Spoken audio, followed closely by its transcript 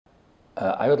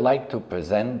I would like to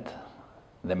present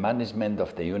the management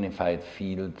of the unified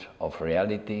field of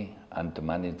reality and to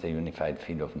manage the unified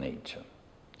field of nature.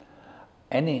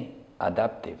 Any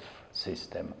adaptive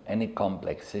system, any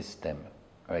complex system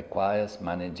requires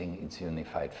managing its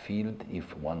unified field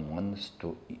if one wants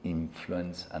to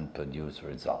influence and produce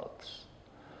results.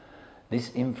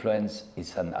 This influence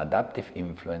is an adaptive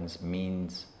influence,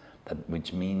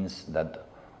 which means that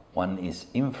one is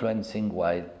influencing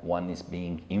while one is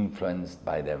being influenced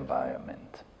by the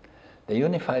environment. The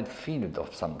unified field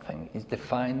of something is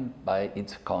defined by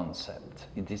its concept.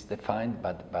 It is defined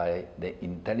by the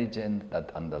intelligence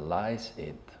that underlies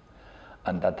it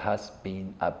and that has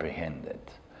been apprehended.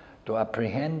 To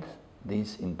apprehend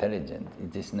this intelligence,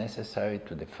 it is necessary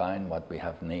to define what we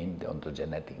have named the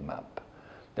ontogenetic map.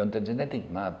 The ontogenetic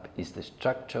map is the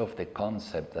structure of the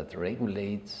concept that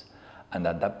regulates an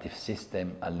adaptive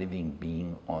system, a living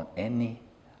being, or any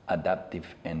adaptive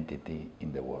entity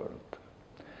in the world.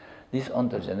 These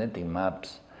ontogenetic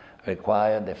maps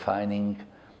require defining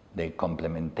the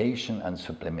complementation and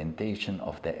supplementation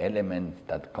of the elements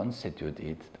that constitute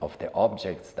it, of the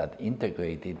objects that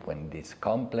integrate it when it is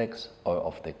complex, or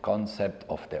of the concept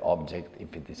of the object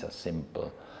if it is a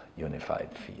simple unified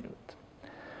field.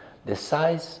 The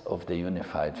size of the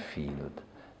unified field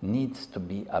needs to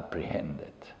be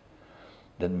apprehended.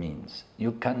 That means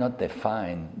you cannot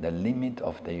define the limit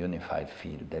of the unified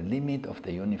field. The limit of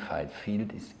the unified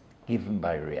field is given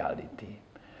by reality.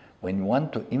 When you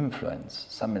want to influence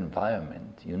some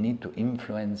environment, you need to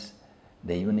influence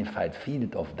the unified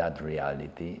field of that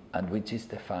reality, and which is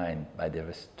defined by the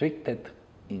restricted,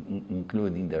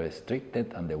 including the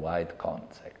restricted and the wide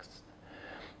context.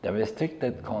 The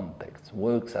restricted context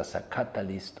works as a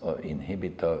catalyst or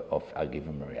inhibitor of a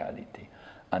given reality,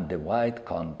 and the wide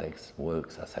context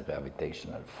works as a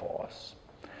gravitational force.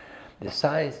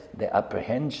 The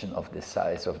apprehension of the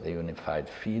size of the unified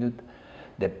field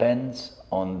depends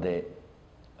on the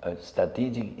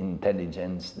strategic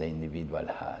intelligence the individual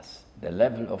has. The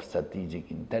level of strategic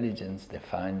intelligence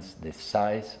defines the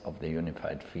size of the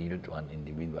unified field one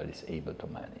individual is able to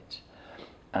manage.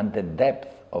 And the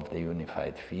depth of the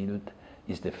unified field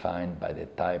is defined by the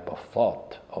type of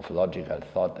thought, of logical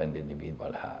thought an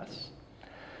individual has.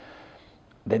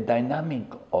 The dynamic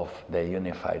of the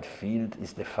unified field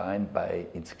is defined by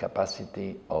its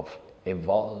capacity of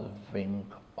evolving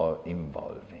or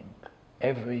involving.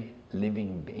 Every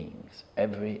living being,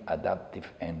 every adaptive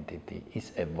entity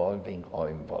is evolving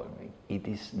or involving. It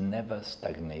is never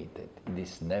stagnated. It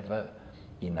is never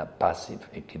in a passive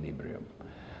equilibrium.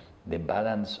 The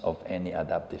balance of any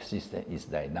adaptive system is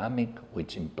dynamic,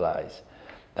 which implies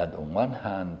that on one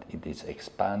hand it is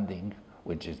expanding,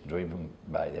 which is driven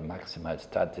by the maximal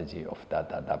strategy of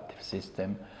that adaptive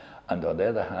system, and on the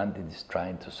other hand it is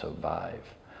trying to survive,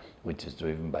 which is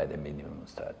driven by the minimum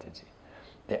strategy.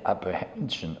 The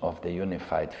apprehension of the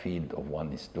unified field of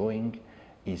one is doing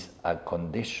is a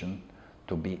condition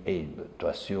to be able to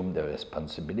assume the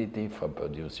responsibility for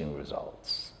producing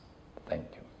results.